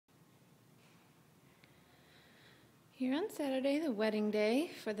Here on Saturday, the wedding day,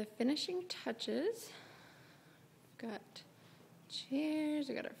 for the finishing touches, we've got chairs,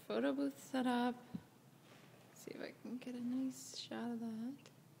 we got our photo booth set up. Let's see if I can get a nice shot of that.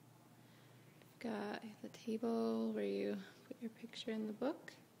 We've got the table where you put your picture in the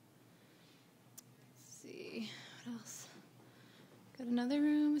book. Let's see, what else? Got another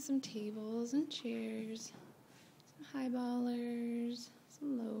room with some tables and chairs, some high ballers,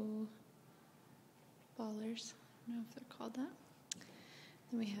 some low ballers. I don't know if they're called that.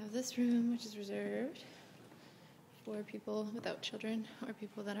 Then we have this room, which is reserved for people without children or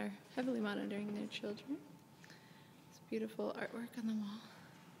people that are heavily monitoring their children. This beautiful artwork on the wall.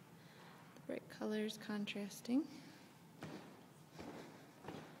 The bright colors contrasting.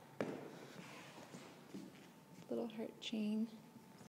 Little heart chain.